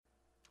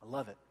I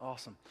love it.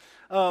 Awesome.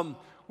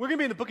 We're going to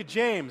be in the book of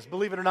James,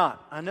 believe it or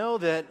not. I know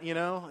that,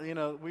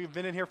 we've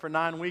been in here for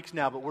 9 weeks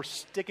now, but we're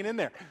sticking in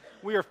there.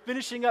 We are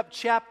finishing up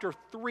chapter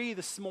 3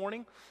 this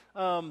morning.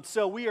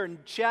 So we are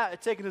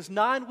it's taken us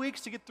 9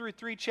 weeks to get through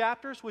 3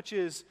 chapters, which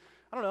is,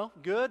 I don't know,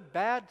 good,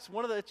 bad.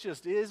 It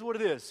just is what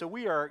it is. So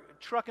we are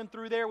trucking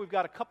through there. We've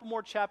got a couple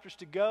more chapters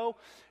to go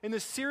in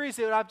this series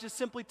that I've just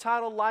simply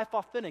titled Life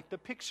Authentic, the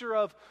picture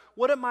of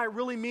what it might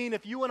really mean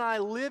if you and I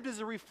lived as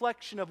a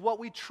reflection of what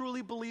we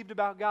truly believed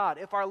about God,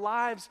 if our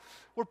lives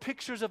were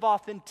pictures of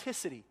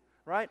authenticity,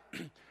 right?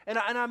 And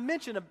I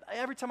mentioned,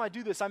 every time I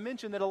do this, I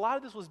mention that a lot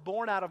of this was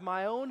born out of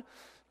my own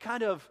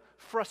kind of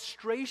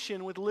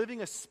frustration with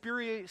living a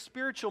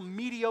spiritual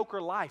mediocre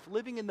life,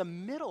 living in the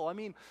middle. I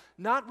mean,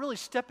 not really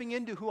stepping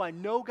into who I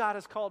know God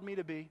has called me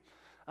to be,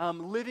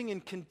 living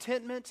in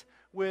contentment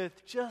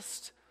with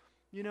just,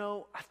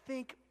 I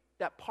think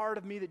that part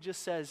of me that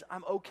just says,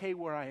 I'm okay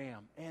where I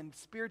am. And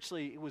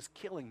spiritually, it was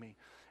killing me.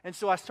 And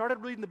so I started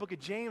reading the book of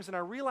James, and I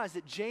realized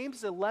that James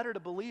is a letter to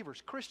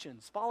believers,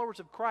 Christians, followers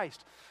of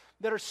Christ,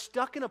 that are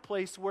stuck in a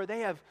place where they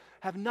have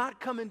not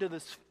come into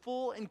this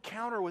full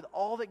encounter with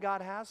all that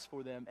God has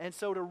for them. And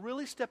so to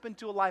really step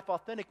into a life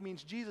authentic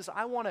means, Jesus,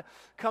 I want to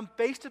come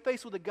face to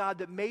face with a God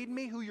that made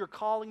me who you're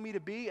calling me to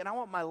be, and I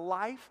want my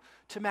life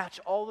to match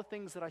all the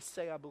things that I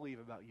say I believe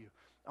about you.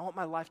 I want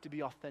my life to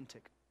be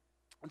authentic.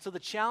 And so the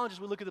challenge as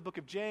we look at the book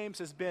of James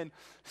has been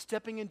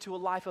stepping into a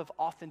life of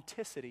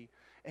authenticity,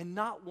 and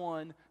not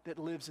one that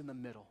lives in the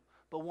middle,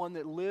 but one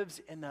that lives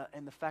in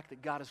the fact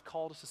that God has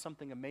called us to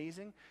something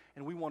amazing,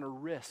 and we want to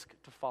risk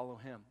to follow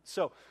him.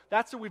 So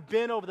that's where we've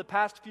been over the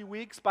past few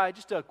weeks. By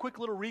just a quick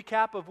little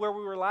recap of where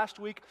we were last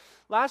week.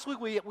 Last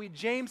week,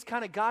 James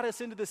kind of got us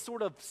into this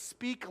sort of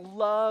speak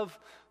love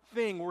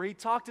thing where he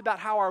talked about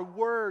how our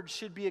words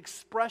should be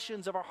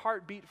expressions of our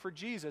heartbeat for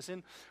Jesus.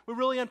 And we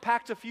really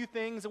unpacked a few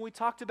things, and we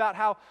talked about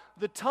how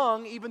the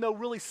tongue, even though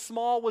really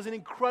small, was an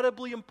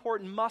incredibly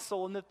important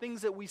muscle, and the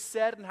things that we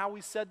said and how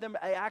we said them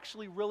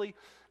actually really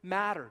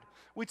mattered.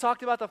 We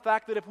talked about the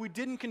fact that if we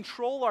didn't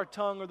control our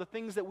tongue or the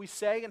things that we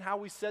say and how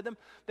we said them,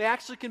 they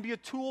actually can be a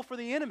tool for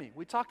the enemy.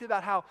 We talked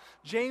about how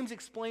James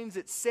explains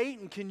that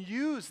Satan can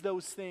use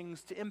those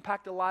things to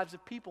impact the lives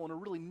of people in a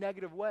really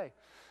negative way.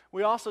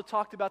 We also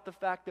talked about the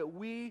fact that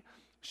we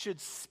should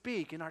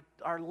speak, and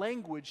our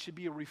language should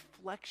be a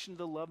reflection of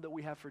the love that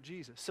we have for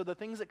Jesus. So the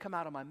things that come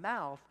out of my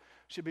mouth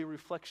should be a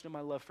reflection of my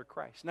love for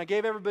Christ. And I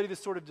gave everybody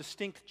this sort of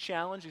distinct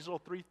challenge, these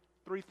little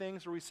three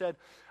things where we said,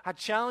 I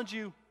challenge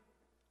you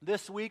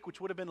this week, which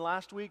would have been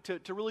last week,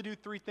 to really do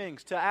 3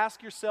 things. To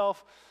ask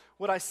yourself,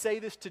 would I say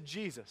this to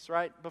Jesus,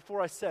 right?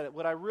 Before I said it,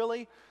 would I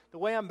really, the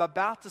way I'm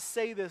about to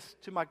say this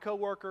to my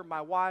coworker,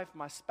 my wife,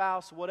 my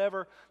spouse,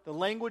 whatever, the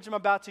language I'm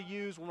about to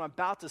use, what I'm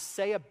about to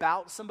say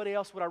about somebody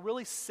else, would I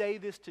really say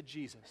this to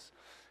Jesus?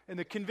 And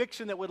the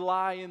conviction that would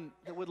lie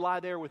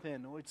there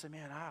within, we'd say,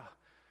 man,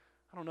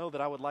 I don't know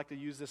that I would like to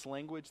use this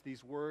language,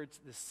 these words,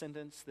 this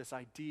sentence, this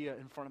idea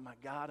in front of my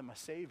God and my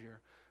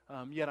Savior.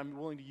 Yet I'm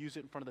willing to use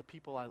it in front of the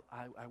people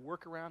I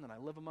work around and I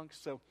live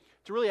amongst. So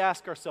to really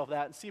ask ourselves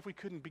that and see if we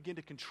couldn't begin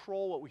to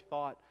control what we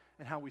thought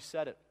and how we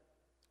said it.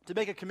 To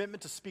make a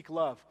commitment to speak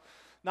love.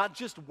 Not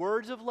just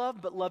words of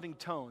love, but loving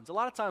tones. A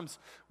lot of times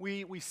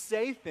we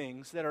say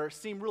things that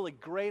seem really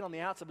great on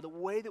the outside, but the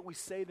way that we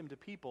say them to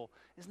people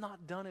is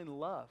not done in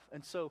love.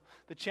 And so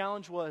the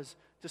challenge was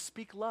to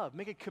speak love.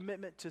 Make a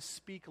commitment to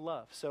speak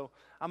love. So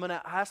I'm going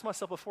to ask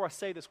myself before I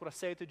say this, would I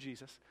say it to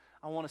Jesus?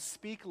 I want to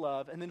speak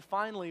love. And then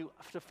finally,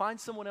 to find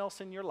someone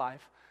else in your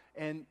life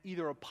and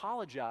either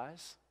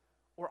apologize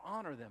or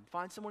honor them.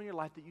 Find someone in your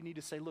life that you need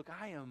to say, look,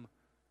 I'm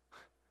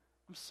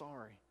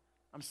sorry.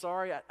 I'm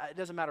sorry. It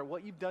doesn't matter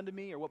what you've done to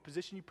me or what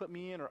position you put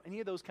me in or any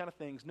of those kind of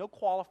things. No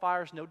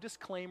qualifiers, no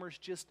disclaimers,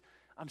 just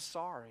I'm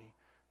sorry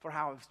for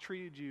how I've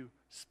treated you,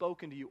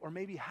 spoken to you, or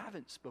maybe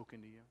haven't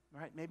spoken to you,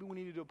 right? Maybe we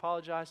needed to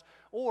apologize.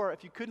 Or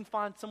if you couldn't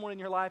find someone in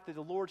your life that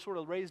the Lord sort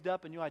of raised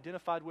up and you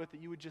identified with,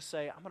 that you would just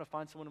say, I'm going to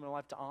find someone in my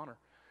life to honor.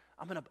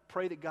 I'm going to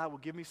pray that God will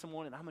give me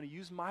someone, and I'm going to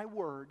use my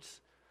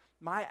words,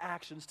 my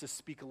actions to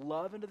speak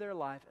love into their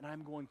life, and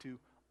I'm going to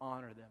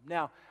honor them.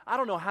 Now, I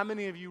don't know how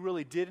many of you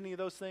really did any of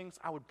those things.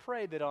 I would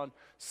pray that on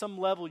some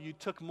level you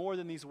took more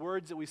than these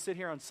words that we sit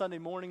here on Sunday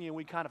morning and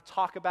we kind of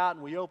talk about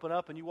and we open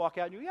up and you walk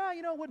out and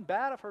it wasn't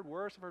bad. I've heard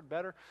worse, I've heard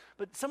better.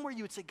 But somewhere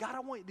you would say, God, I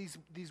want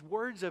these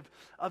words of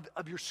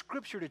your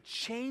scripture to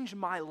change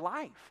my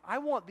life. I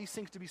want these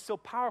things to be so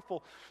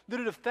powerful that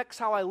it affects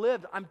how I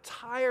live. I'm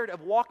tired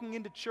of walking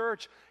into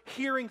church,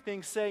 hearing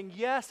things, saying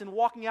yes, and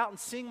walking out and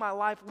seeing my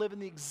life live in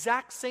the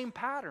exact same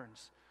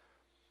patterns.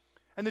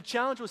 And the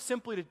challenge was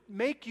simply to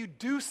make you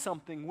do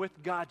something with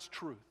God's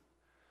truth.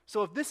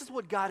 So if this is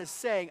what God is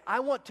saying,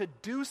 I want to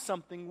do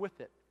something with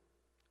it.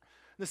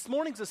 This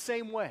morning's the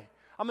same way.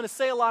 I'm going to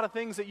say a lot of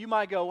things that you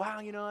might go,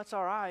 wow, that's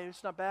all right.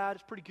 It's not bad.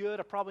 It's pretty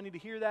good. I probably need to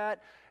hear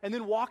that. And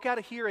then walk out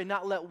of here and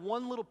not let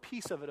one little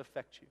piece of it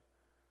affect you.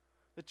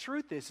 The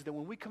truth is that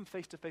when we come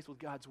face to face with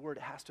God's word,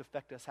 it has to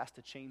affect us, has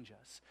to change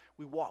us.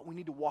 We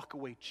need to walk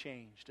away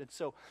changed. And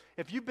so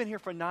if you've been here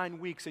for 9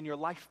 weeks and your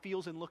life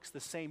feels and looks the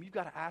same, you've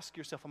got to ask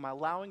yourself, am I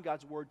allowing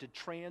God's word to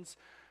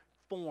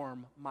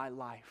transform my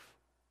life?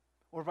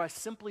 Or am I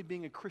simply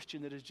being a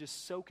Christian that is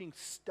just soaking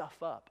stuff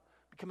up,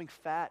 becoming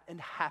fat and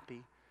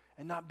happy,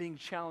 and not being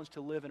challenged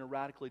to live in a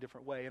radically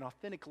different way? An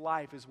authentic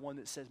life is one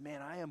that says,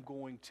 man, I am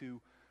going to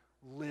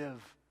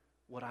live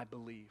what I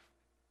believe.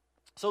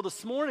 So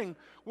this morning,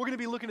 we're going to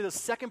be looking at the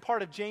second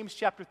part of James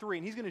chapter 3,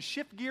 and he's going to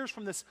shift gears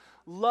from this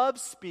love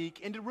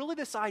speak into really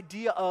this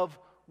idea of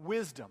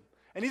wisdom.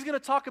 And he's going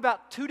to talk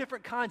about 2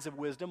 different kinds of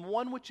wisdom,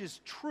 one which is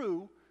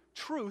truth,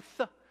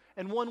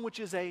 and one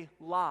which is a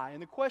lie.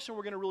 And the question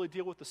we're going to really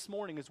deal with this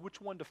morning is which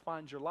one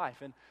defines your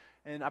life?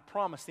 And I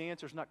promise the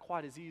answer is not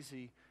quite as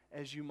easy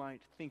as you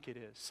might think it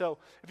is. So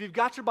if you've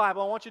got your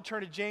Bible, I want you to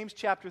turn to James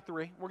chapter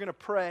 3. We're going to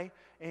pray,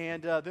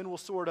 and then we'll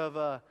sort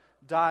of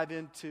dive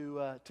into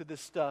to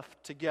this stuff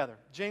together.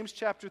 James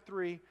chapter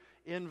 3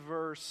 in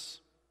verse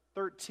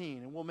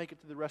 13, and we'll make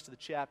it to the rest of the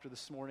chapter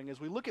this morning as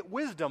we look at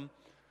wisdom.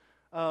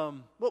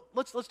 Well,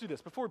 let's do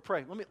this. Before we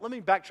pray, let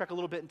me backtrack a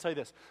little bit and tell you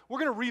this. We're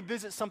going to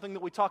revisit something that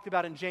we talked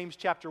about in James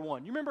chapter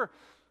 1. You remember,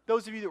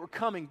 those of you that were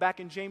coming back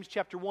in James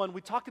chapter 1,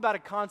 we talked about a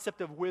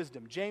concept of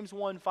wisdom. James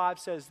 1:5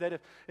 says that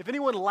if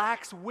anyone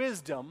lacks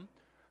wisdom,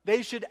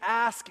 they should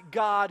ask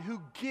God,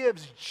 who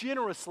gives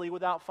generously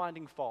without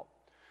finding fault.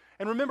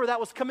 And remember, that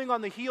was coming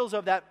on the heels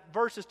of that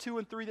verses 2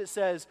 and 3 that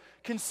says,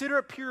 consider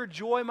it pure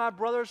joy, my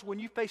brothers, when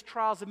you face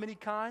trials of many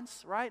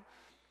kinds, right?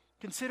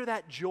 Consider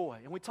that joy.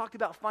 And we talked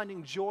about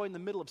finding joy in the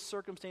middle of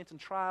circumstance and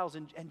trials.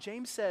 And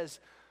James says,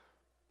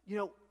 you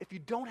know, if you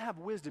don't have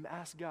wisdom,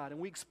 ask God.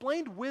 And we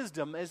explained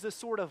wisdom as this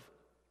sort of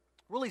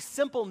really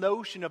simple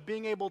notion of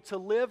being able to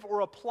live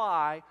or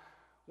apply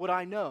what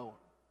I know.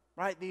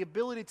 Right? The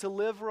ability to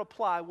live or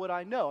apply what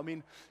I know. I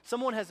mean,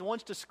 someone has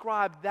once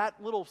described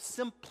that little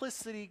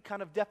simplicity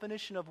kind of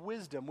definition of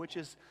wisdom, which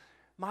is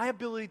my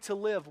ability to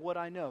live what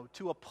I know,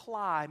 to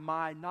apply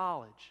my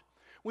knowledge.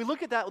 We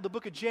look at that with the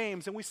book of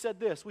James, and we said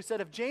this. We said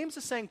if James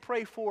is saying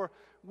pray for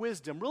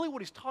wisdom, really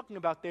what he's talking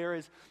about there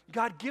is,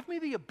 God, give me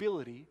the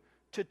ability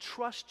to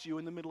trust you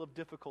in the middle of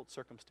difficult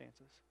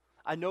circumstances.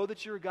 I know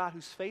that you're a God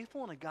who's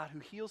faithful and a God who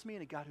heals me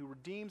and a God who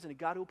redeems and a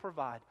God who will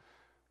provide.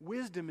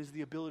 Wisdom is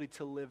the ability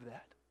to live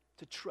that.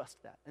 To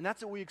trust that. And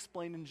that's what we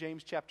explained in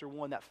James chapter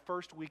 1, that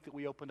first week that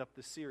we opened up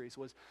this series,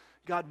 was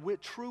God,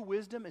 true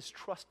wisdom is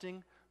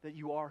trusting that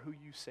you are who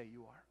you say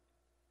you are.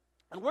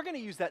 And we're going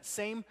to use that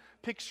same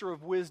picture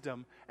of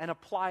wisdom and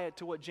apply it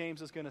to what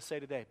James is going to say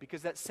today,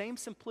 because that same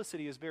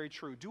simplicity is very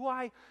true.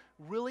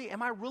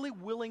 Am I really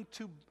willing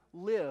to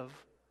live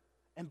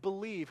and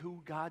believe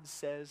who God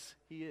says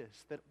he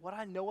is? That what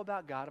I know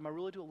about God, am I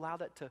really to allow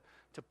that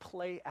to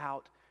play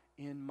out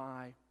in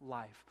my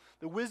life?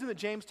 The wisdom that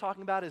James is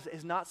talking about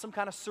is not some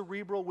kind of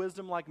cerebral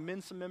wisdom like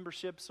Mensa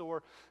memberships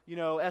or,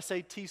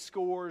 SAT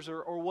scores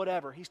or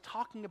whatever. He's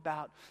talking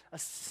about a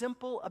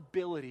simple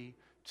ability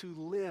to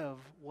live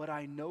what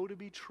I know to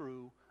be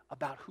true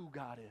about who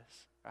God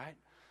is, right?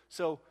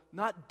 So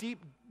not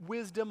deep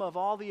wisdom of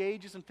all the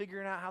ages and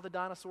figuring out how the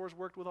dinosaurs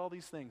worked with all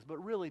these things,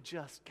 but really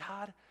just,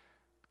 God,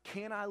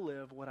 can I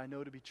live what I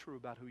know to be true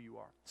about who you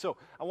are? So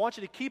I want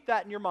you to keep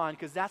that in your mind,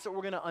 because that's what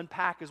we're going to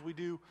unpack as we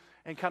do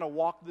and kind of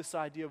walk this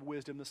idea of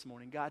wisdom this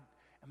morning. God,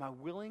 am I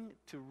willing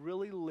to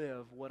really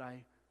live what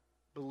I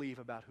believe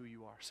about who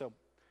you are? So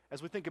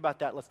as we think about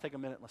that, let's take a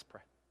minute and let's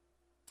pray.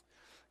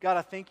 God,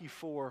 I thank you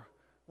for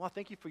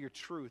your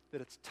truth,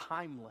 that it's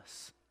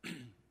timeless.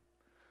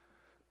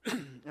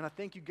 And I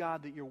thank you,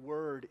 God, that your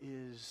word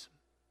is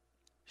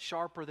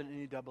sharper than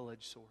any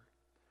double-edged sword.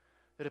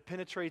 That it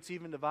penetrates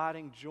even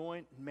dividing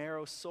joint,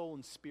 marrow, soul,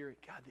 and spirit.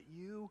 God, that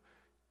you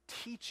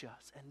teach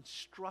us and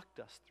instruct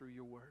us through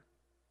your word.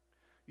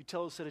 You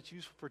tell us that it's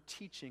useful for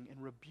teaching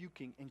and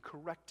rebuking and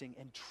correcting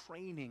and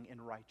training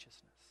in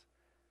righteousness.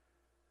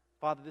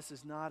 Father, this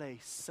is not a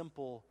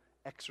simple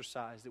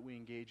exercise that we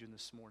engage in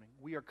this morning.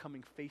 We are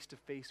coming face to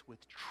face with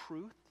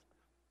truth.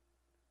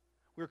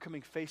 We're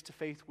coming face to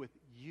face with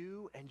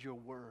you and your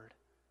word.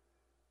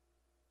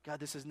 God,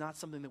 this is not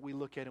something that we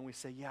look at and we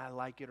say, yeah, I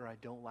like it or I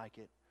don't like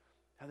it.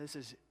 Now, this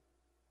is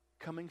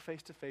coming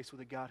face to face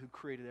with a God who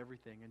created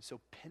everything. And so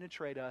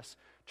penetrate us,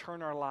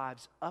 turn our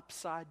lives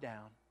upside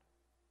down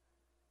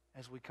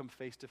as we come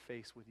face to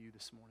face with you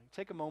this morning.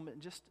 Take a moment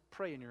and just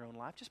pray in your own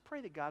life. Just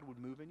pray that God would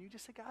move in you.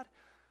 Just say, God,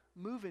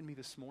 move in me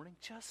this morning.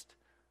 Just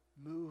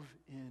move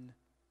in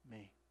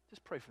me.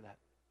 Just pray for that.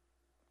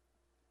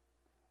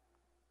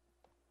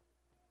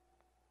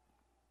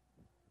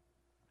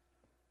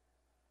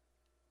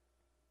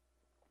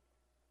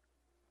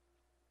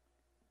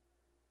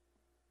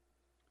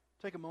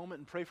 Take a moment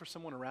and pray for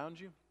someone around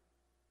you.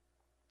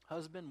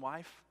 Husband,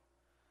 wife,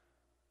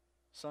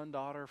 son,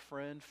 daughter,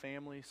 friend,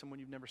 family, someone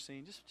you've never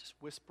seen. Just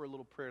whisper a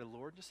little prayer to the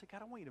Lord. Just say,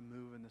 God, I want you to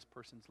move in this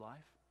person's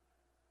life.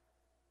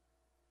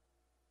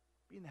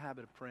 Be in the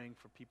habit of praying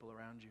for people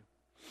around you.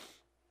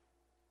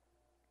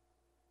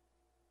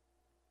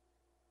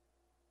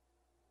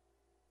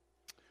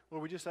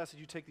 Lord, we just ask that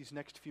you take these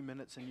next few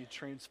minutes and you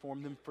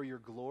transform them for your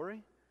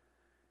glory,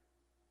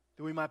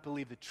 that we might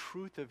believe the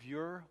truth of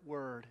your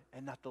word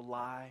and not the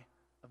lie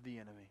of the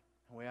enemy.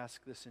 And we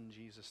ask this in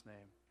Jesus' name.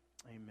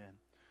 Amen.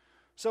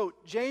 So,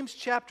 James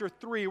chapter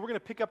 3, we're going to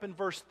pick up in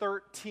verse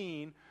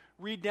 13,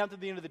 read down to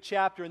the end of the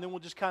chapter, and then we'll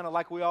just kind of,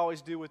 like we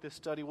always do with this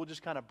study, we'll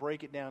just kind of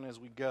break it down as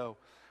we go.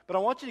 But I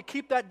want you to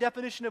keep that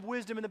definition of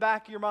wisdom in the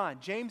back of your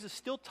mind. James is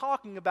still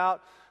talking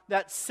about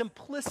that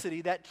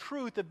simplicity, that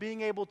truth of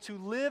being able to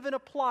live and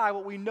apply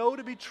what we know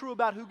to be true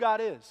about who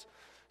God is.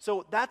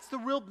 So that's the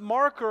real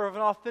marker of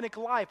an authentic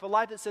life, a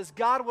life that says,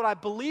 God, what I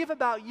believe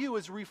about you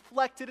is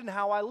reflected in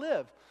how I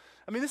live.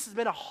 I mean, this has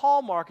been a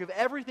hallmark of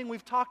everything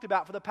we've talked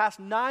about for the past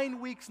 9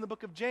 weeks in the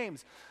book of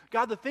James.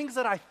 God, the things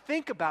that I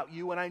think about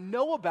you and I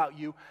know about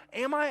you,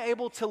 am I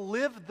able to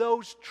live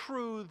those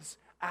truths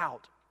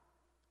out?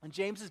 And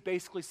James is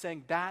basically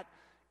saying that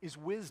is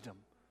wisdom,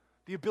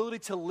 the ability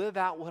to live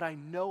out what I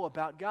know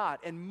about God.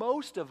 And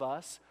most of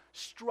us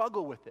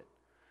struggle with it.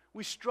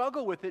 We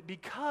struggle with it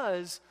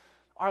because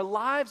our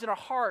lives and our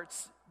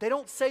hearts, they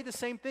don't say the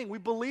same thing. We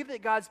believe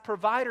that God's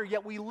provider,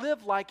 yet we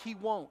live like He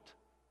won't.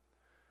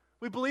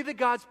 We believe that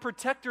God's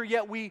protector,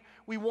 yet we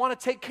want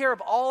to take care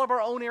of all of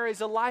our own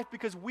areas of life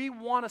because we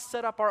want to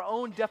set up our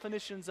own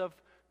definitions of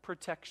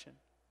protection.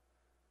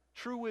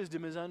 True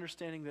wisdom is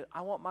understanding that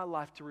I want my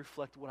life to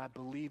reflect what I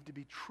believe to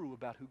be true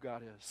about who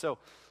God is. So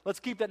let's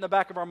keep that in the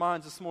back of our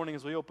minds this morning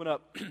as we open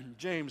up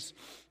James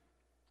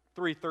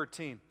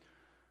 3:13.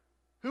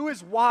 Who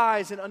is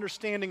wise and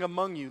understanding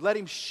among you? Let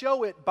him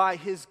show it by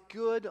his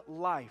good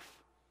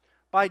life,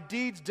 by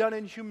deeds done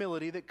in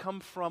humility that come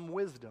from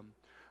wisdom.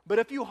 But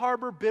if you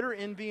harbor bitter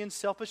envy and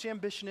selfish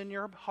ambition in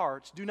your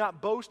hearts, do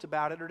not boast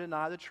about it or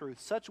deny the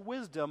truth. Such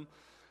wisdom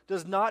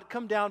does not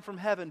come down from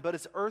heaven, but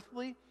is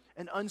earthly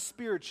and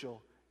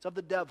unspiritual. It's of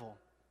the devil.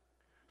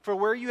 For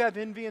where you have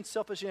envy and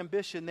selfish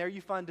ambition, there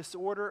you find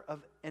disorder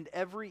and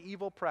every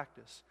evil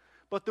practice.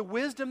 But the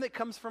wisdom that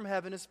comes from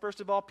heaven is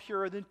first of all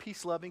pure, then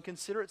peace-loving,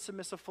 considerate,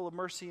 submissive, full of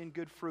mercy and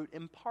good fruit,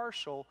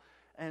 impartial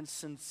and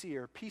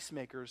sincere.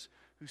 Peacemakers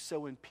who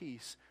sow in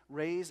peace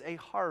raise a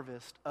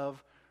harvest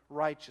of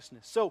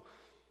righteousness. So,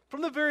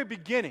 from the very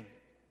beginning,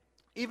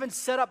 even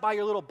set up by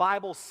your little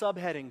Bible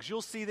subheadings,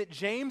 you'll see that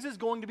James is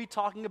going to be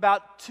talking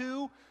about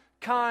two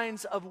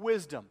kinds of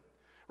wisdom,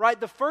 right?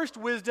 The first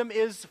wisdom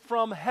is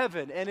from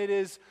heaven, and it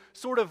is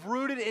sort of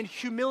rooted in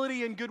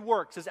humility and good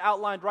works, as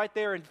outlined right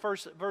there in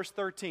verse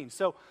 13.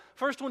 So,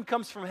 first one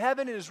comes from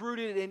heaven and is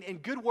rooted in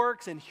good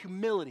works and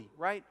humility,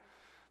 right?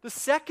 The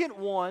second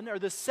one, or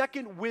the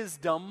second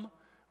wisdom,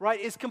 right,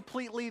 is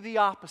completely the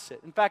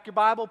opposite. In fact, your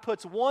Bible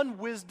puts one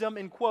wisdom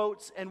in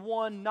quotes and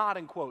one not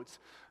in quotes.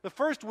 The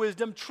first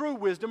wisdom, true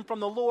wisdom from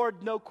the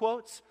Lord, no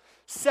quotes.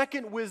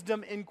 Second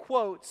wisdom in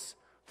quotes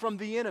from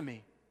the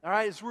enemy. All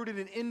right, it's rooted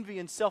in envy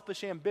and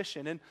selfish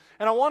ambition. And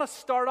I want to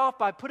start off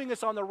by putting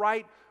us on the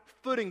right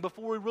footing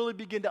before we really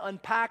begin to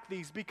unpack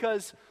these,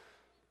 because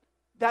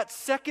that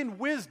second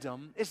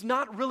wisdom is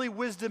not really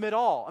wisdom at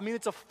all. I mean,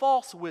 it's a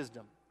false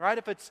wisdom, right?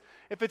 If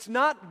it's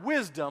not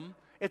wisdom,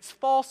 it's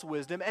false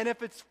wisdom. And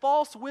if it's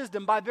false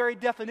wisdom, by very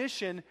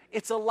definition,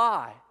 it's a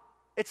lie.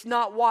 It's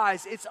not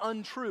wise. It's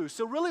untrue.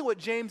 So really what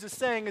James is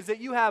saying is that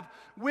you have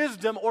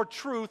wisdom or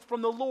truth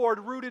from the Lord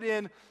rooted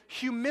in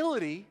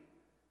humility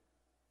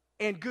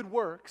and good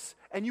works,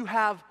 and you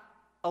have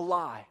a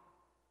lie.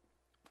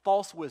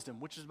 False wisdom,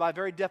 which is by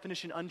very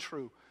definition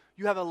untrue.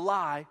 You have a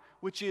lie,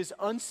 which is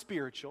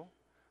unspiritual,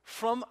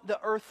 from the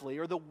earthly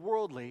or the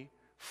worldly,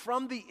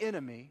 from the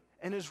enemy,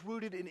 and is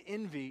rooted in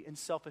envy and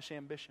selfish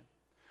ambition.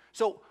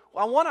 So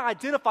I want to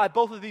identify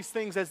both of these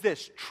things as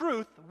this: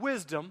 truth,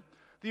 wisdom,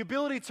 the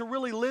ability to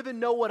really live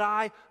and know what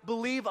I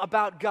believe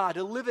about God,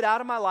 to live it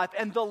out of my life,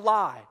 and the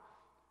lie,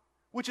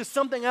 which is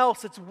something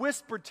else that's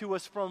whispered to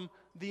us from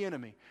the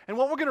enemy. And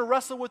what we're going to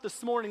wrestle with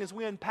this morning as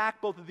we unpack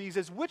both of these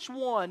is, which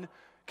one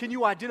can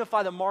you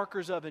identify the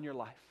markers of in your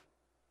life?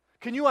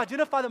 Can you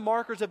identify the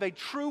markers of a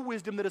true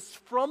wisdom that is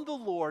from the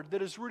Lord,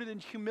 that is rooted in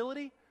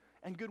humility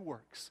and good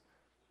works?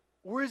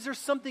 Or is there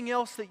something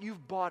else that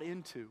you've bought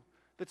into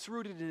that's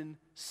rooted in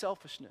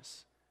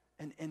selfishness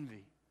and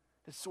envy,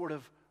 that's sort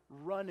of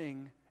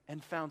running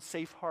and found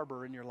safe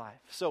harbor in your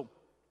life? So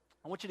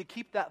I want you to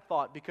keep that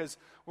thought, because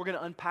we're going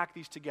to unpack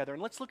these together.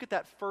 And let's look at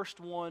that first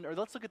one, or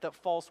let's look at that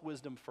false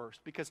wisdom first,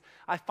 because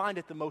I find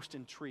it the most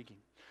intriguing.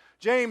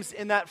 James,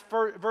 in that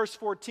verse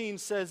 14,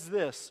 says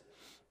this.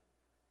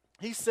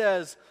 He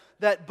says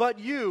that, but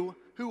you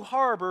who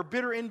harbor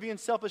bitter envy and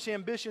selfish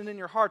ambition in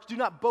your hearts, do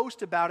not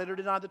boast about it or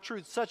deny the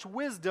truth. Such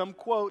wisdom,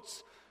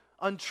 quotes,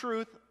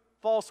 untruth,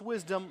 false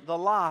wisdom, the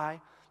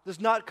lie, does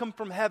not come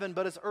from heaven,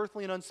 but is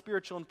earthly and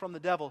unspiritual and from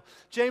the devil.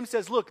 James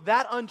says, look,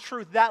 that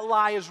untruth, that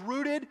lie is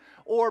rooted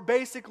or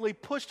basically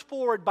pushed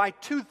forward by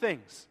two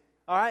things,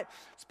 all right?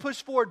 It's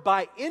pushed forward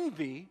by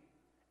envy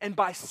and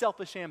by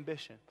selfish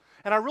ambition.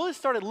 And I really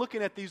started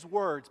looking at these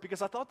words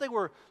because I thought they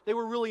were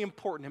really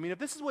important. I mean, if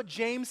this is what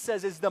James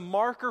says is the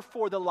marker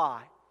for the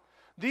lie,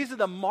 these are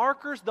the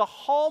markers, the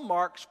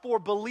hallmarks for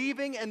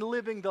believing and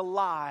living the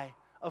lie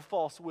of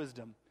false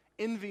wisdom: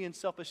 envy and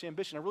selfish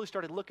ambition. I really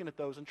started looking at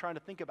those and trying to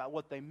think about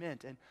what they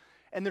meant.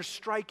 And they're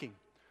striking.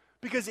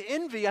 Because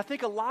envy, I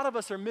think a lot of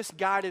us are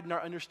misguided in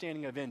our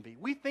understanding of envy.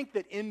 We think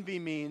that envy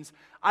means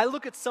I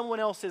look at someone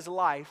else's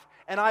life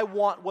and I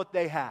want what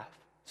they have.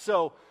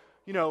 So,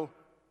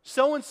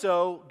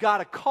 so-and-so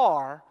got a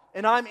car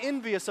and I'm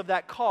envious of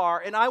that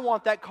car and I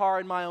want that car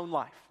in my own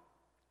life.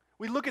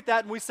 We look at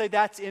that and we say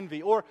that's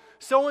envy. Or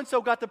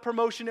so-and-so got the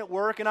promotion at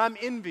work and I'm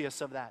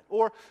envious of that.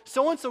 Or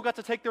so-and-so got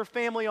to take their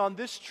family on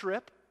this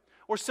trip.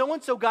 Or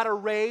so-and-so got a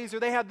raise, or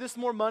they have this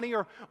more money,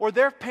 or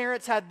their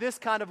parents had this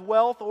kind of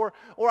wealth, or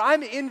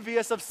I'm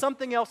envious of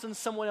something else in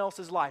someone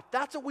else's life.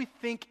 That's what we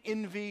think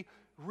envy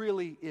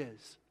really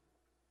is.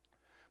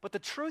 But the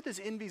truth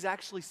is envy is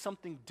actually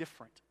something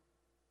different.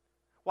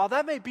 While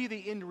that may be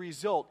the end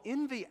result,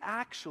 envy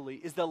actually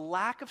is the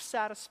lack of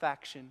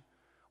satisfaction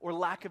or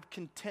lack of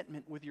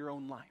contentment with your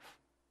own life.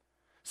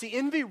 See,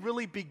 envy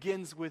really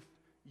begins with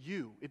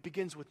you. It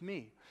begins with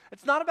me.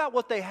 It's not about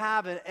what they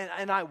have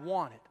and I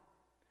want it.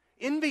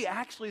 Envy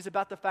actually is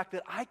about the fact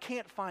that I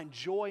can't find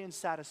joy and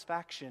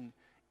satisfaction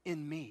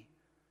in me,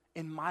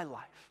 in my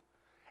life.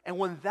 And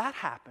when that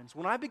happens,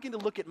 when I begin to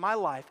look at my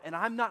life and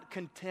I'm not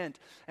content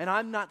and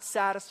I'm not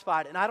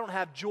satisfied and I don't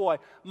have joy,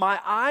 my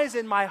eyes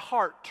and my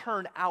heart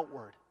turn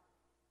outward.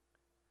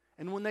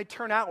 And when they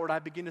turn outward, I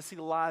begin to see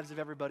the lives of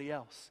everybody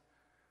else.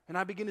 And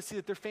I begin to see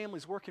that their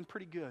family's working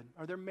pretty good,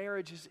 or their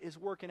marriage is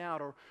working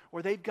out,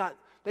 or they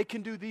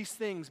can do these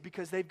things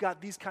because they've got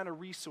these kind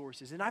of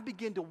resources. And I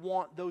begin to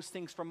want those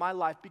things for my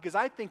life because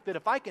I think that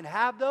if I can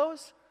have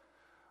those,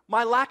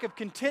 my lack of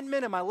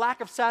contentment and my lack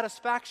of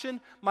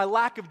satisfaction, my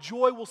lack of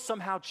joy will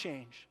somehow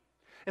change.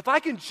 If I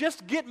can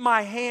just get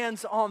my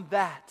hands on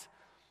that,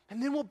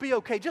 and then we'll be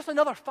okay. Just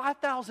another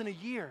 $5,000 a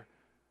year.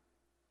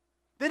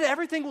 Then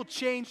everything will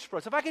change for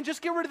us. If I can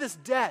just get rid of this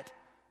debt,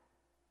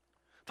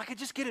 if I could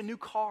just get a new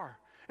car,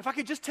 if I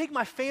could just take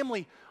my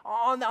family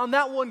on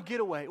that one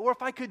getaway, or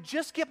if I could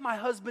just get my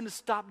husband to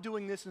stop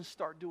doing this and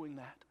start doing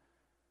that,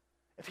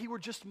 if he were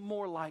just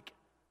more like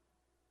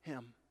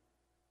him.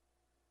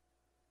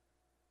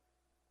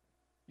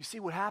 You see,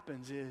 what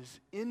happens is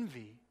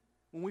envy,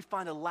 when we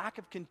find a lack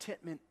of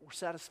contentment or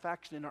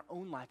satisfaction in our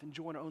own life and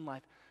joy in our own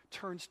life,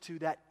 turns to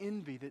that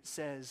envy that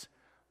says,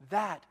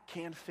 that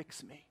can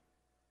fix me.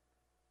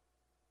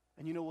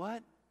 And you know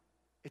what?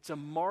 It's a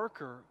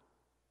marker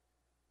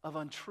of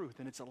untruth,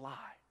 and it's a lie.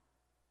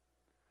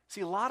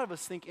 See, a lot of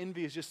us think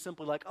envy is just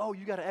simply like, oh,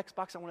 you got an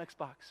Xbox, I want an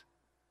Xbox.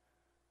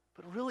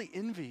 But really,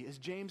 envy, as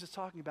James is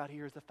talking about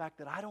here, is the fact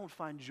that I don't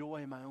find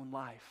joy in my own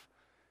life.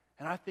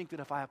 And I think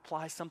that if I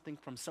apply something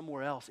from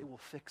somewhere else, it will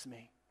fix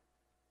me.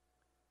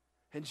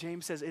 And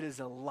James says it is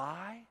a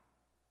lie,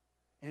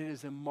 and it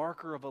is a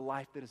marker of a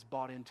life that is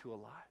bought into a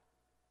lie.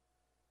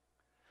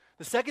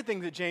 The second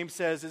thing that James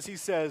says is he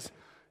says,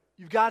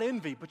 you've got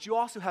envy, but you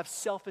also have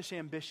selfish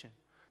ambition.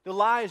 The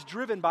lie is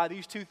driven by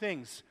these two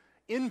things: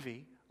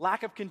 envy,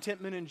 lack of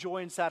contentment and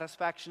joy and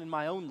satisfaction in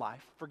my own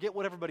life, forget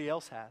what everybody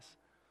else has,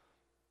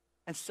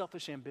 and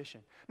selfish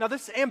ambition. Now,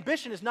 this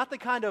ambition is not the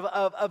kind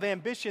of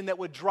ambition that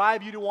would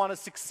drive you to want to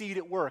succeed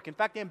at work. In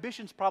fact,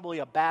 ambition is probably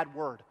a bad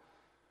word.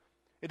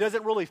 It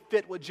doesn't really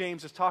fit what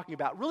James is talking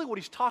about. Really, what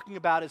he's talking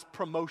about is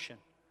promotion,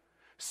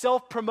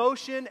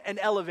 self-promotion and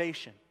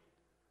elevation.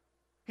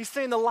 He's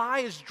saying the lie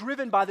is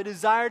driven by the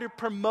desire to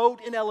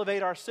promote and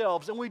elevate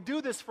ourselves. And we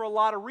do this for a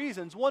lot of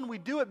reasons. One, we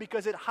do it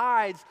because it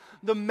hides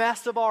the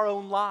mess of our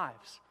own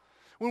lives.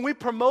 When we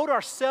promote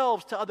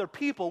ourselves to other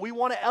people, we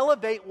want to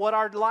elevate what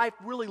our life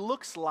really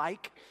looks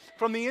like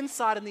from the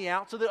inside and the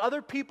out so that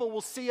other people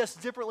will see us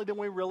differently than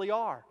we really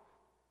are.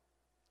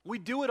 We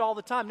do it all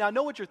the time. Now, I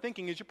know what you're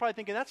thinking is you're probably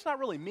thinking, that's not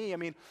really me. I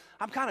mean,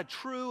 I'm kind of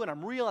true and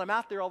I'm real and I'm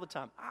out there all the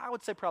time. I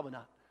would say probably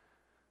not.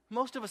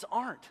 Most of us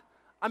aren't.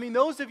 I mean,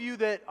 those of you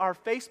that are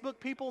Facebook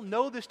people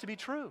know this to be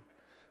true.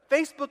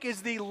 Facebook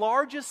is the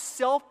largest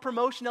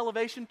self-promotion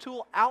elevation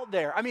tool out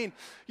there. I mean,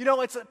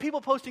 it's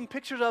people posting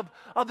pictures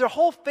of their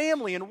whole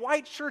family in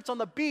white shirts on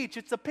the beach.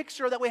 It's a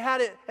picture that we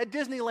had at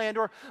Disneyland,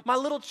 or my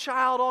little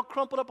child all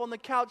crumpled up on the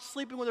couch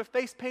sleeping with her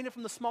face painted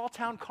from the small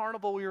town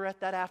carnival we were at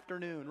that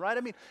afternoon, right?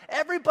 I mean,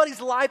 everybody's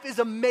life is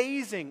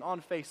amazing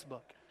on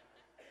Facebook.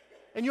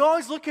 And you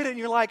always look at it and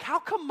you're like, how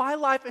come my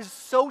life is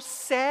so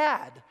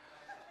sad?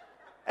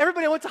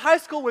 Everybody I went to high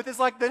school with is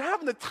like they're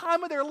having the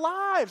time of their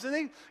lives. And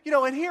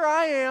and here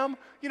I am,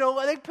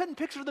 they putting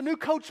pictures of the new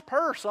Coach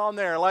purse on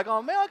there. Like,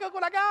 oh man, look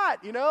what I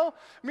got,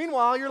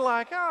 Meanwhile, you're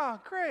like, oh,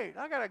 great,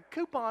 I got a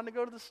coupon to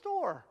go to the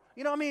store.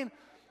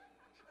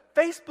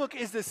 Facebook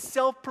is this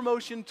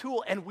self-promotion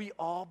tool, and we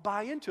all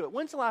buy into it.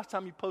 When's the last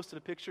time you posted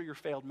a picture of your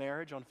failed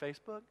marriage on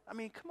Facebook? I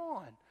mean, come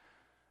on.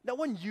 No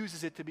one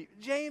uses it to be.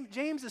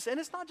 James is, and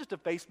it's not just a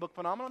Facebook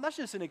phenomenon. That's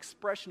just an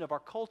expression of our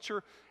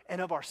culture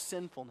and of our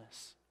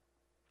sinfulness.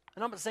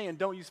 And I'm not saying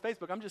don't use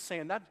Facebook. I'm just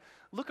saying that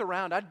look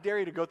around. I dare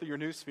you to go through your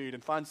news feed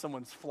and find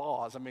someone's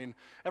flaws. I mean,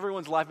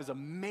 everyone's life is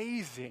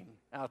amazing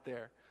out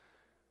there.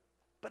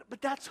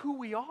 But that's who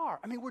we are.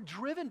 I mean, we're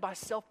driven by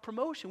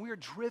self-promotion. We are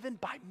driven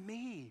by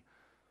me.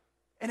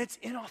 And it's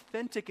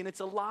inauthentic and it's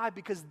a lie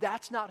because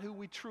that's not who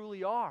we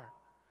truly are.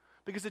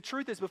 Because the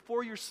truth is,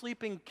 before your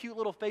sleeping, cute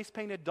little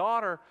face-painted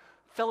daughter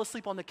fell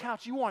asleep on the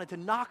couch, you wanted to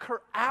knock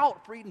her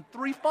out for eating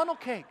 3 funnel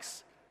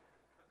cakes,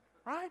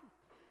 right?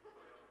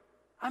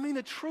 I mean,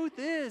 the truth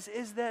is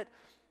that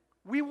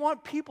we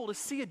want people to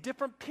see a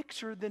different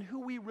picture than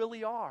who we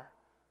really are.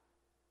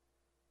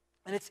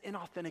 And it's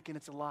inauthentic and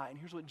it's a lie. And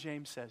here's what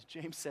James says.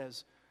 James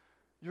says,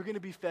 you're going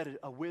to be fed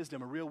a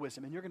wisdom, a real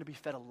wisdom, and you're going to be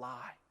fed a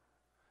lie.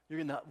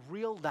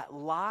 That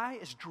lie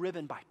is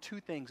driven by 2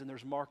 things, and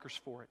there's markers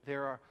for it.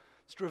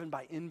 It's driven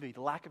by envy,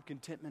 the lack of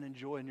contentment and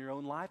joy in your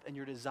own life, and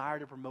your desire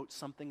to promote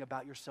something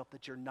about yourself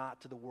that you're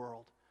not to the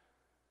world.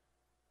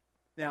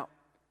 Now,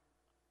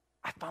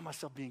 I find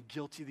myself being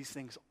guilty of these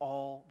things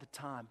all the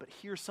time, but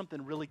here's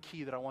something really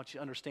key that I want you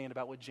to understand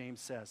about what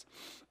James says.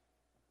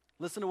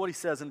 Listen to what he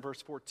says in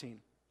verse 14.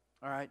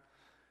 All right?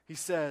 He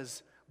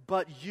says,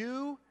 But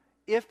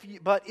if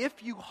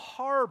you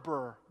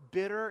harbor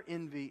bitter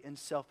envy and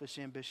selfish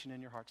ambition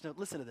in your hearts. Now,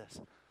 listen to this.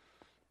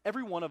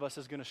 Every one of us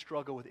is going to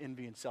struggle with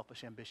envy and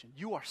selfish ambition.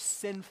 You are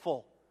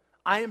sinful.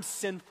 I am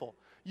sinful.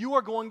 You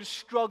are going to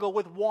struggle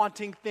with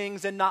wanting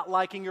things and not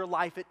liking your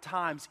life at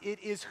times. It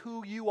is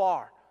who you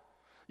are.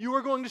 You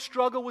are going to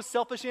struggle with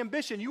selfish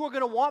ambition. You are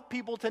going to want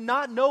people to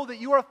not know that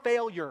you are a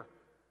failure.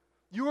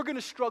 You are going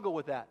to struggle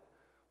with that.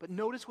 But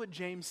notice what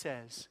James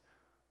says.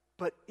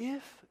 But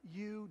if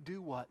you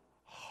do what?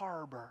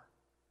 Harbor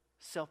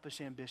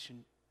selfish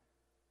ambition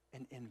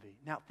and envy.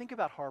 Now, think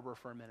about harbor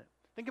for a minute.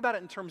 Think about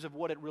it in terms of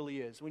what it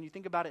really is. When you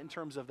think about it in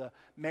terms of the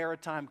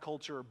maritime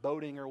culture or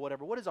boating or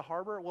whatever, what is a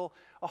harbor? Well,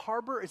 a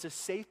harbor is a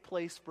safe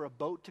place for a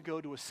boat to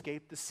go to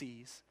escape the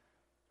seas,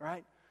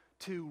 right?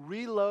 To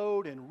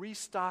reload and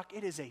restock.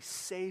 It is a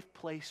safe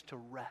place to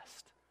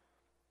rest.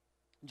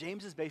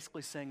 James is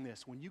basically saying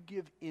this. When you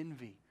give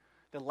envy,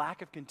 the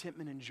lack of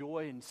contentment and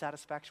joy and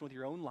satisfaction with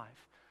your own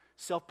life,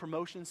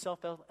 self-promotion,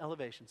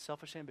 self-elevation,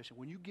 selfish ambition,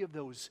 when you give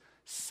those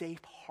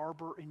safe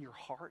harbor in your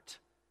heart,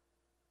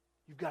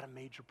 you've got a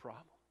major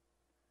problem.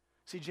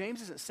 See,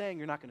 James isn't saying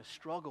you're not going to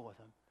struggle with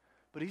them,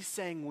 but he's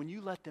saying when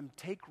you let them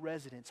take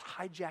residence,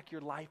 hijack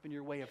your life and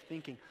your way of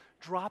thinking,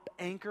 drop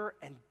anchor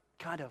and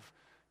kind of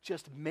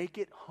just make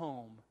it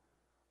home,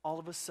 all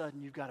of a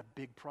sudden you've got a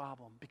big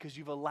problem because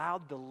you've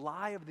allowed the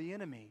lie of the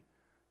enemy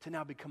to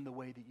now become the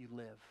way that you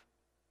live.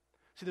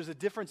 See, there's a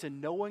difference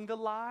in knowing the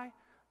lie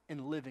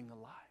and living the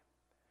lie.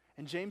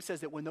 And James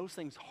says that when those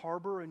things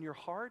harbor in your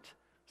heart,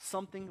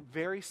 something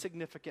very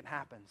significant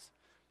happens.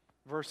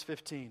 Verse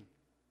 15.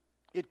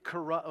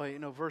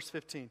 Verse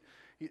 15.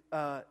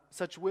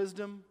 Such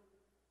wisdom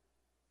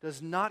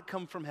does not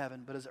come from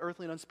heaven, but is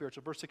earthly and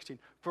unspiritual. Verse 16.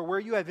 For where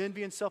you have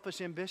envy and selfish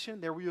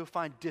ambition, there you will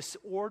find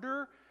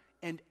disorder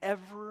and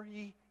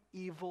every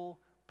evil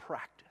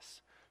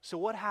practice. So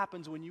what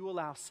happens when you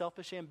allow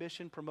selfish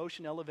ambition,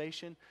 promotion,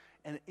 elevation,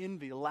 and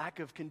envy, lack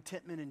of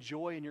contentment and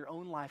joy in your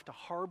own life to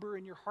harbor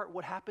in your heart?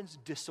 What happens?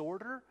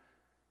 Disorder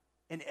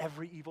and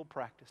every evil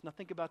practice. Now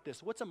think about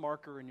this. What's a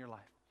marker in your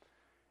life?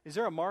 Is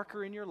there a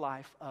marker in your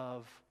life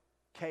of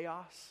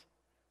chaos,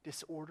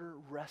 disorder,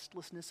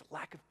 restlessness,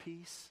 lack of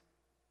peace,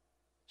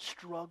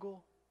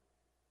 struggle,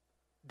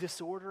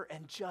 disorder,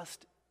 and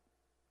just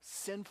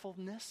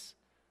sinfulness?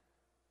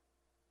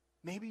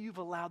 Maybe you've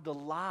allowed the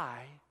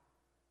lie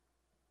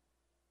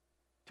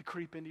to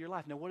creep into your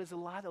life. Now, what is a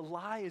lie? The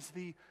lie is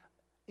the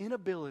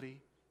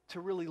inability to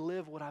really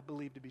live what I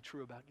believe to be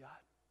true about God.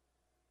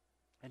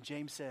 And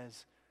James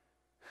says,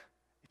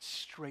 it's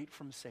straight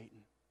from Satan.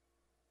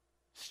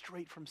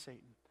 Straight from Satan.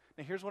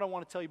 Now, here's what I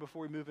want to tell you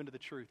before we move into the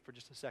truth for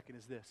just a second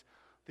is this.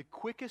 The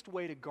quickest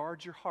way to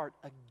guard your heart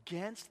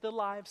against the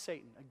lie of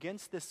Satan,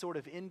 against this sort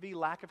of envy,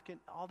 lack of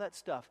all that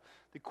stuff,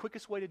 the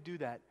quickest way to do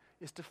that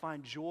is to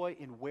find joy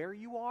in where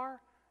you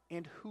are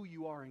and who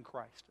you are in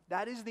Christ.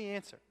 That is the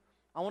answer.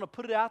 I want to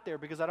put it out there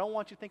because I don't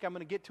want you to think I'm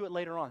going to get to it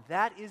later on.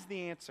 That is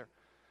the answer.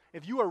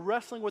 If you are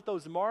wrestling with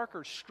those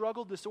markers,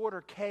 struggle,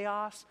 disorder,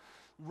 chaos,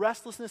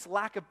 restlessness,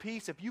 lack of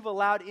peace, if you've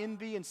allowed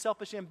envy and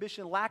selfish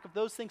ambition, lack of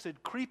those things to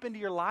creep into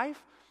your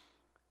life,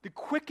 the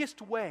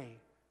quickest way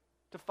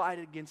to fight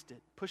against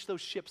it, push those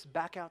ships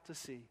back out to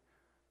sea,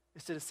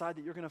 is to decide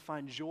that you're going to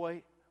find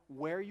joy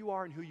where you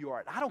are and who you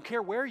are. I don't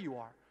care where you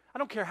are. I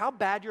don't care how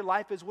bad your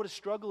life is, what a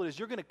struggle it is.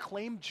 You're going to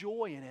claim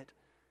joy in it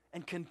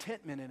and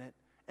contentment in it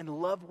and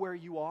love where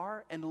you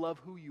are and love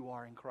who you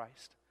are in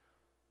Christ.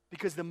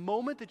 Because the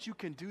moment that you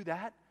can do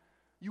that,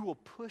 you will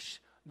push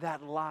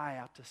that lie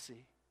out to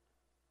sea.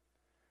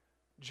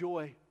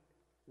 Joy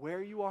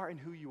where you are and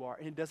who you are.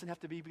 And it doesn't have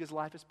to be because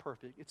life is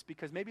perfect. It's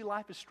because maybe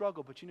life is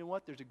struggle, but you know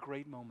what? There's a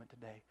great moment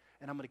today.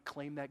 And I'm going to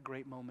claim that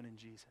great moment in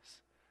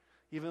Jesus.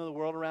 Even though the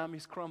world around me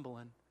is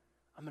crumbling,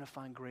 I'm going to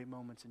find great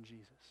moments in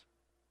Jesus.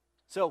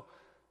 So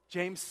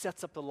James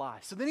sets up the lie.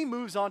 So then he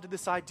moves on to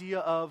this idea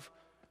of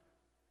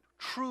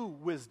true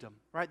wisdom,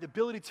 right? The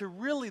ability to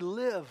really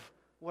live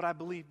what I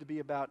believe to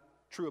be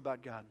true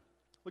about God.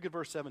 Look at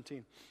verse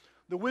 17.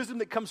 The wisdom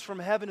that comes from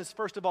heaven is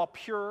first of all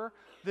pure,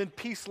 then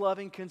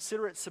peace-loving,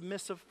 considerate,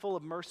 submissive, full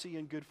of mercy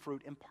and good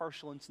fruit,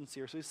 impartial and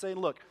sincere. So he's saying,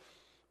 look,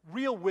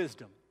 real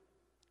wisdom,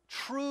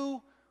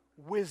 true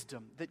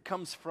wisdom that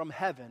comes from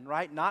heaven,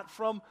 right? Not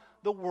from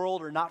the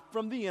world or not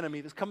from the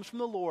enemy, this comes from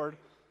the Lord,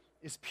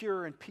 is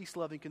pure and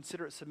peace-loving,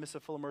 considerate,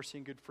 submissive, full of mercy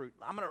and good fruit.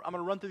 I'm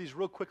gonna run through these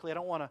real quickly. I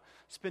don't want to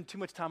spend too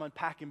much time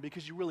unpacking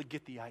because you really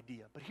get the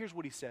idea. But here's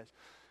what he says.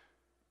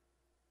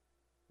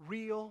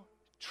 Real,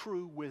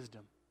 true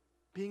wisdom,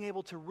 being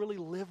able to really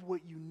live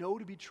what you know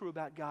to be true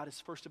about God,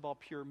 is first of all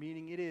pure,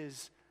 meaning it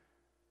is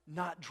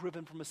not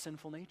driven from a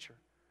sinful nature.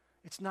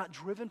 It's not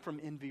driven from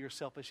envy or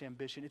selfish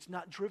ambition. It's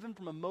not driven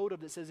from a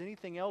motive that says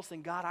anything else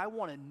than, God, I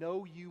want to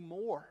know you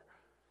more.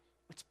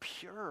 It's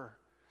pure.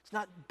 It's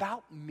not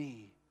about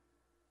me.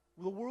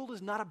 The world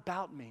is not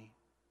about me,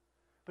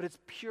 but it's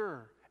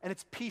pure and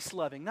it's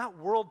peace-loving. Not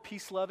world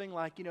peace-loving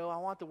like, I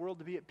want the world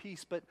to be at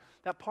peace, but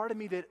that part of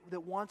me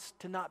that wants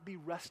to not be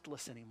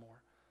restless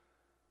anymore.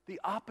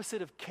 The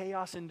opposite of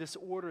chaos and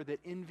disorder that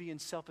envy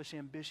and selfish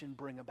ambition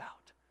bring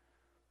about.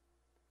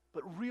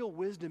 But real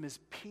wisdom is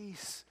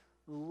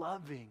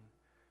peace-loving.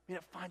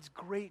 It finds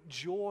great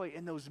joy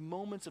in those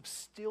moments of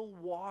still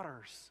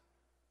waters.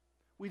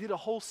 We did a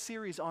whole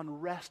series on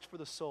rest for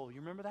the soul.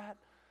 You remember that?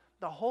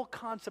 The whole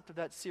concept of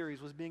that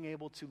series was being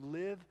able to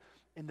live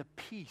in the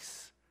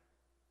peace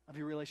of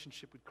your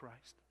relationship with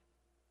Christ.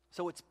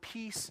 So it's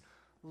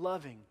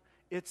peace-loving.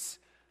 It's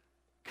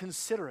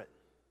considerate,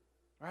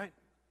 right?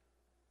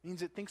 It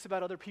means it thinks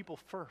about other people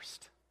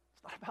first.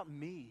 It's not about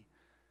me.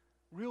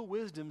 Real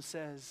wisdom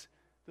says,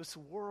 this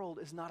world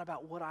is not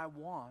about what I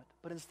want,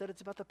 but instead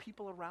it's about the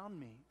people around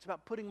me. It's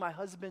about putting my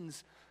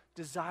husband's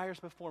desires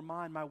before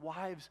mine, my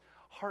wife's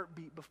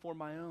heartbeat before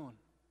my own.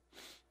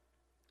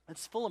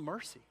 It's full of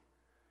mercy.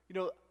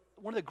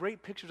 One of the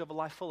great pictures of a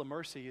life full of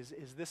mercy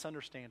is this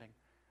understanding.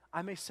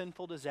 I'm a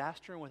sinful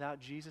disaster, and without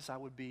Jesus, I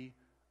would be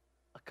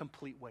a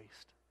complete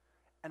waste.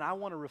 And I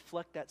want to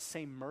reflect that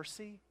same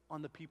mercy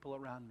on the people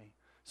around me.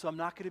 So I'm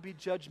not going to be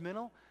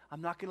judgmental.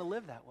 I'm not going to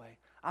live that way.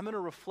 I'm going to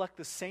reflect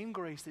the same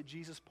grace that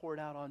Jesus poured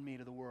out on me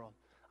to the world.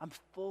 I'm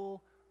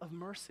full of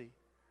mercy.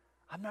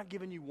 I'm not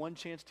giving you one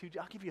chance,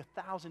 I'll give you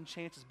 1,000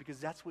 chances because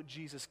that's what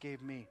Jesus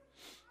gave me.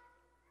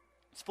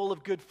 It's full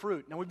of good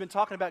fruit. Now, we've been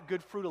talking about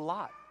good fruit a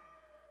lot.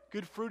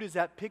 Good fruit is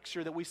that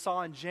picture that we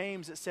saw in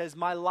James that says,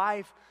 my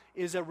life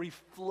is a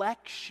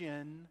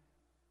reflection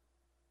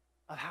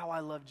of how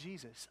I love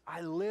Jesus. I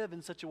live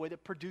in such a way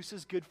that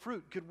produces good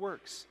fruit, good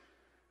works,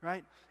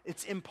 right?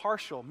 It's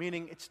impartial,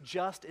 meaning it's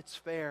just, it's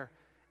fair,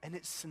 and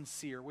it's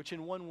sincere, which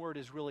in one word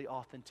is really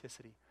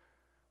authenticity.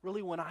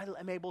 Really, when I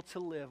am able to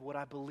live what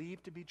I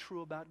believe to be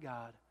true about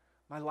God,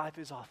 my life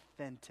is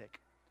authentic.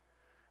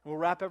 And we'll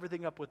wrap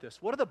everything up with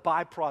this. What are the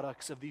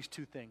byproducts of these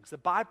two things? The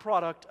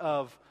byproduct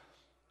of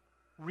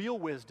real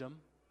wisdom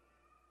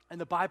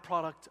and the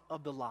byproduct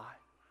of the lie.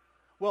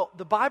 Well,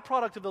 the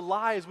byproduct of the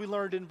lie, as we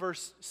learned in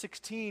verse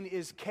 16,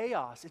 is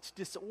chaos. It's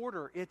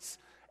disorder. It's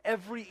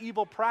every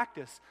evil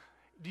practice.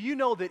 Do you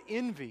know that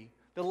envy,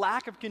 the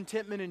lack of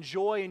contentment and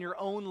joy in your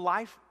own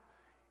life,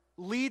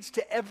 leads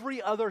to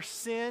every other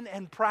sin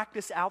and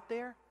practice out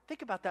there?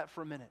 Think about that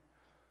for a minute.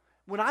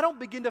 When I don't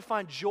begin to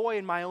find joy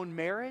in my own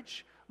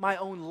marriage, my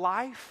own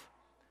life,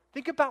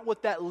 think about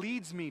what that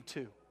leads me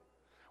to.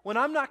 When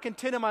I'm not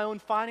content in my own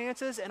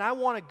finances and I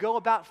want to go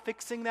about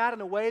fixing that in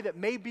a way that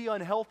may be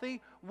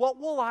unhealthy, what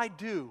will I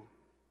do?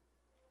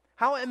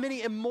 How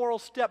many immoral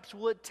steps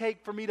will it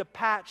take for me to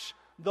patch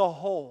the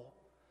hole?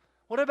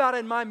 What about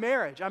in my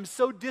marriage? I'm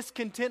so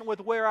discontent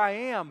with where I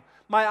am,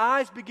 my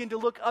eyes begin to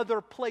look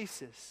other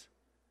places.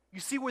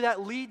 You see where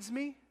that leads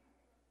me?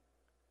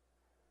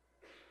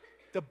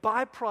 The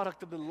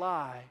byproduct of the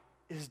lie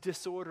is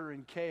disorder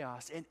and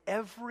chaos and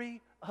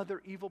every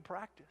other evil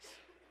practice.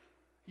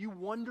 You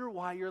wonder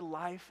why your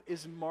life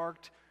is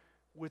marked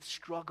with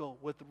struggle,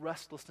 with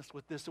restlessness,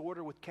 with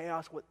disorder, with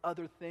chaos, with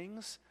other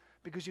things,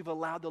 because you've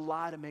allowed the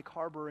lie to make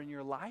harbor in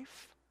your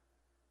life.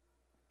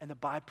 And the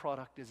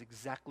byproduct is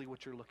exactly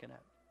what you're looking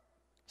at.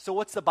 So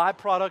what's the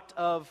byproduct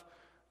of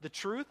the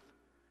truth,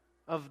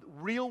 of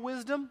real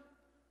wisdom?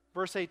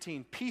 Verse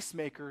 18,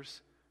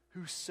 peacemakers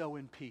who sow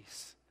in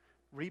peace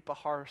reap a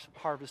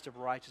harvest of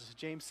righteousness.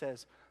 James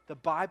says the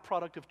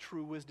byproduct of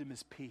true wisdom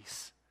is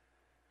peace.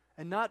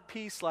 And not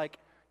peace like,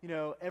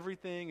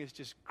 everything is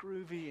just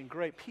groovy and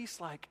great.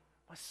 Peace like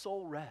my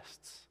soul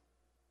rests.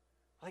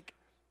 Like,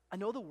 I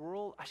know the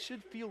world, I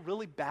should feel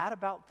really bad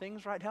about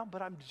things right now,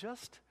 but I'm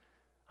just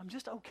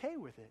okay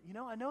with it.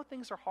 I know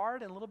things are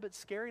hard and a little bit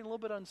scary and a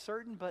little bit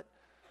uncertain, but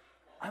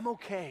I'm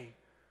okay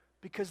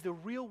because the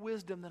real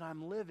wisdom that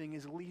I'm living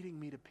is leading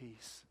me to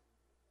peace.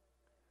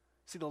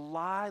 See, the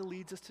lie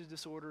leads us to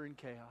disorder and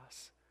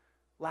chaos.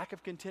 Lack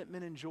of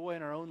contentment and joy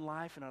in our own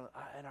life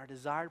and our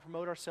desire to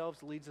promote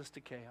ourselves leads us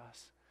to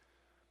chaos.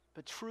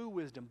 But true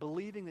wisdom,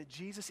 believing that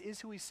Jesus is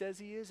who he says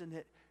he is and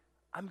that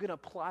I'm going to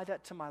apply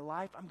that to my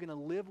life, I'm going to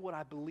live what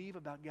I believe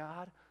about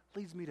God,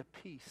 leads me to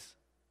peace.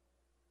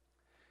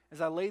 As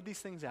I laid these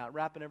things out,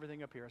 wrapping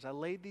everything up here, as I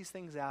laid these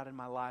things out in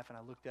my life and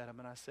I looked at them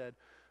and I said,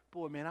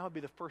 boy, man, I would be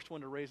the first one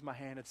to raise my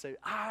hand and say,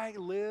 I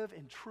live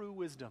in true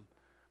wisdom.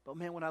 But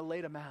man, when I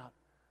laid them out,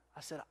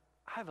 I said,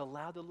 I've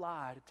allowed the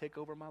lie to take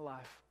over my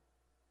life.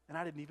 And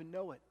I didn't even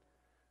know it.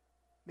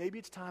 Maybe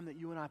it's time that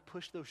you and I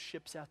push those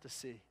ships out to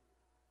sea.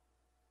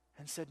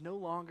 and said, no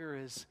longer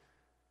is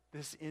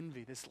this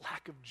envy, this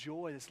lack of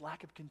joy, this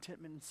lack of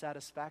contentment and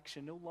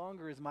satisfaction, no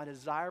longer is my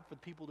desire for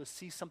people to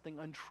see something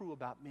untrue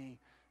about me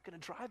going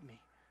to drive me.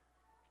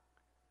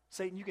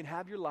 Satan, you can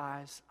have your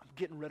lies. I'm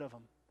getting rid of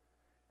them.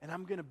 And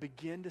I'm going to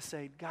begin to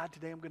say, God,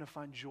 today I'm going to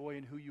find joy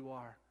in who you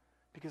are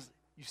because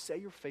you say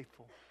you're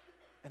faithful,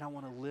 and I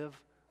want to live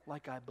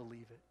like I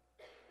believe it.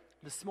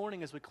 This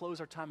morning, as we close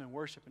our time in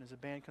worship and as the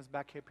band comes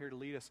back up here to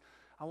lead us,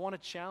 I want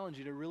to challenge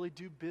you to really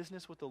do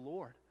business with the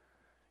Lord.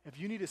 If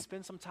you need to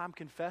spend some time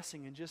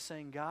confessing and just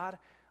saying, God,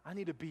 I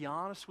need to be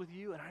honest with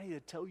you and I need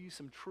to tell you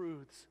some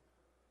truths,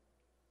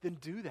 then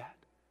do that.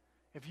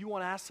 If you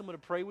want to ask someone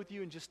to pray with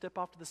you and just step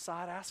off to the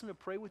side, ask them to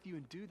pray with you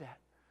and do that.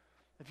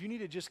 If you need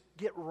to just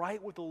get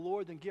right with the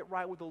Lord, then get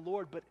right with the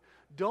Lord. But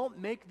don't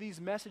make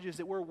these messages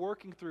that we're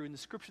working through and the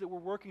scripture that we're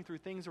working through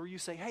things where you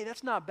say, hey,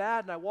 that's not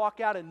bad, and I walk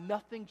out and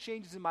nothing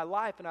changes in my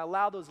life, and I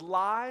allow those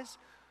lies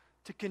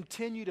to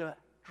continue to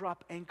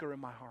drop anchor in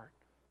my heart.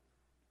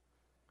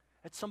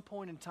 At some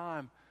point in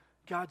time,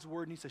 God's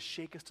word needs to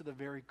shake us to the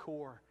very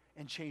core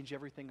and change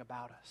everything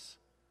about us.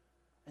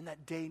 And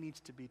that day needs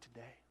to be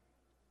today.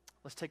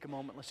 Let's take a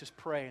moment, let's just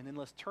pray, and then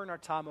let's turn our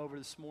time over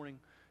this morning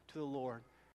to the Lord.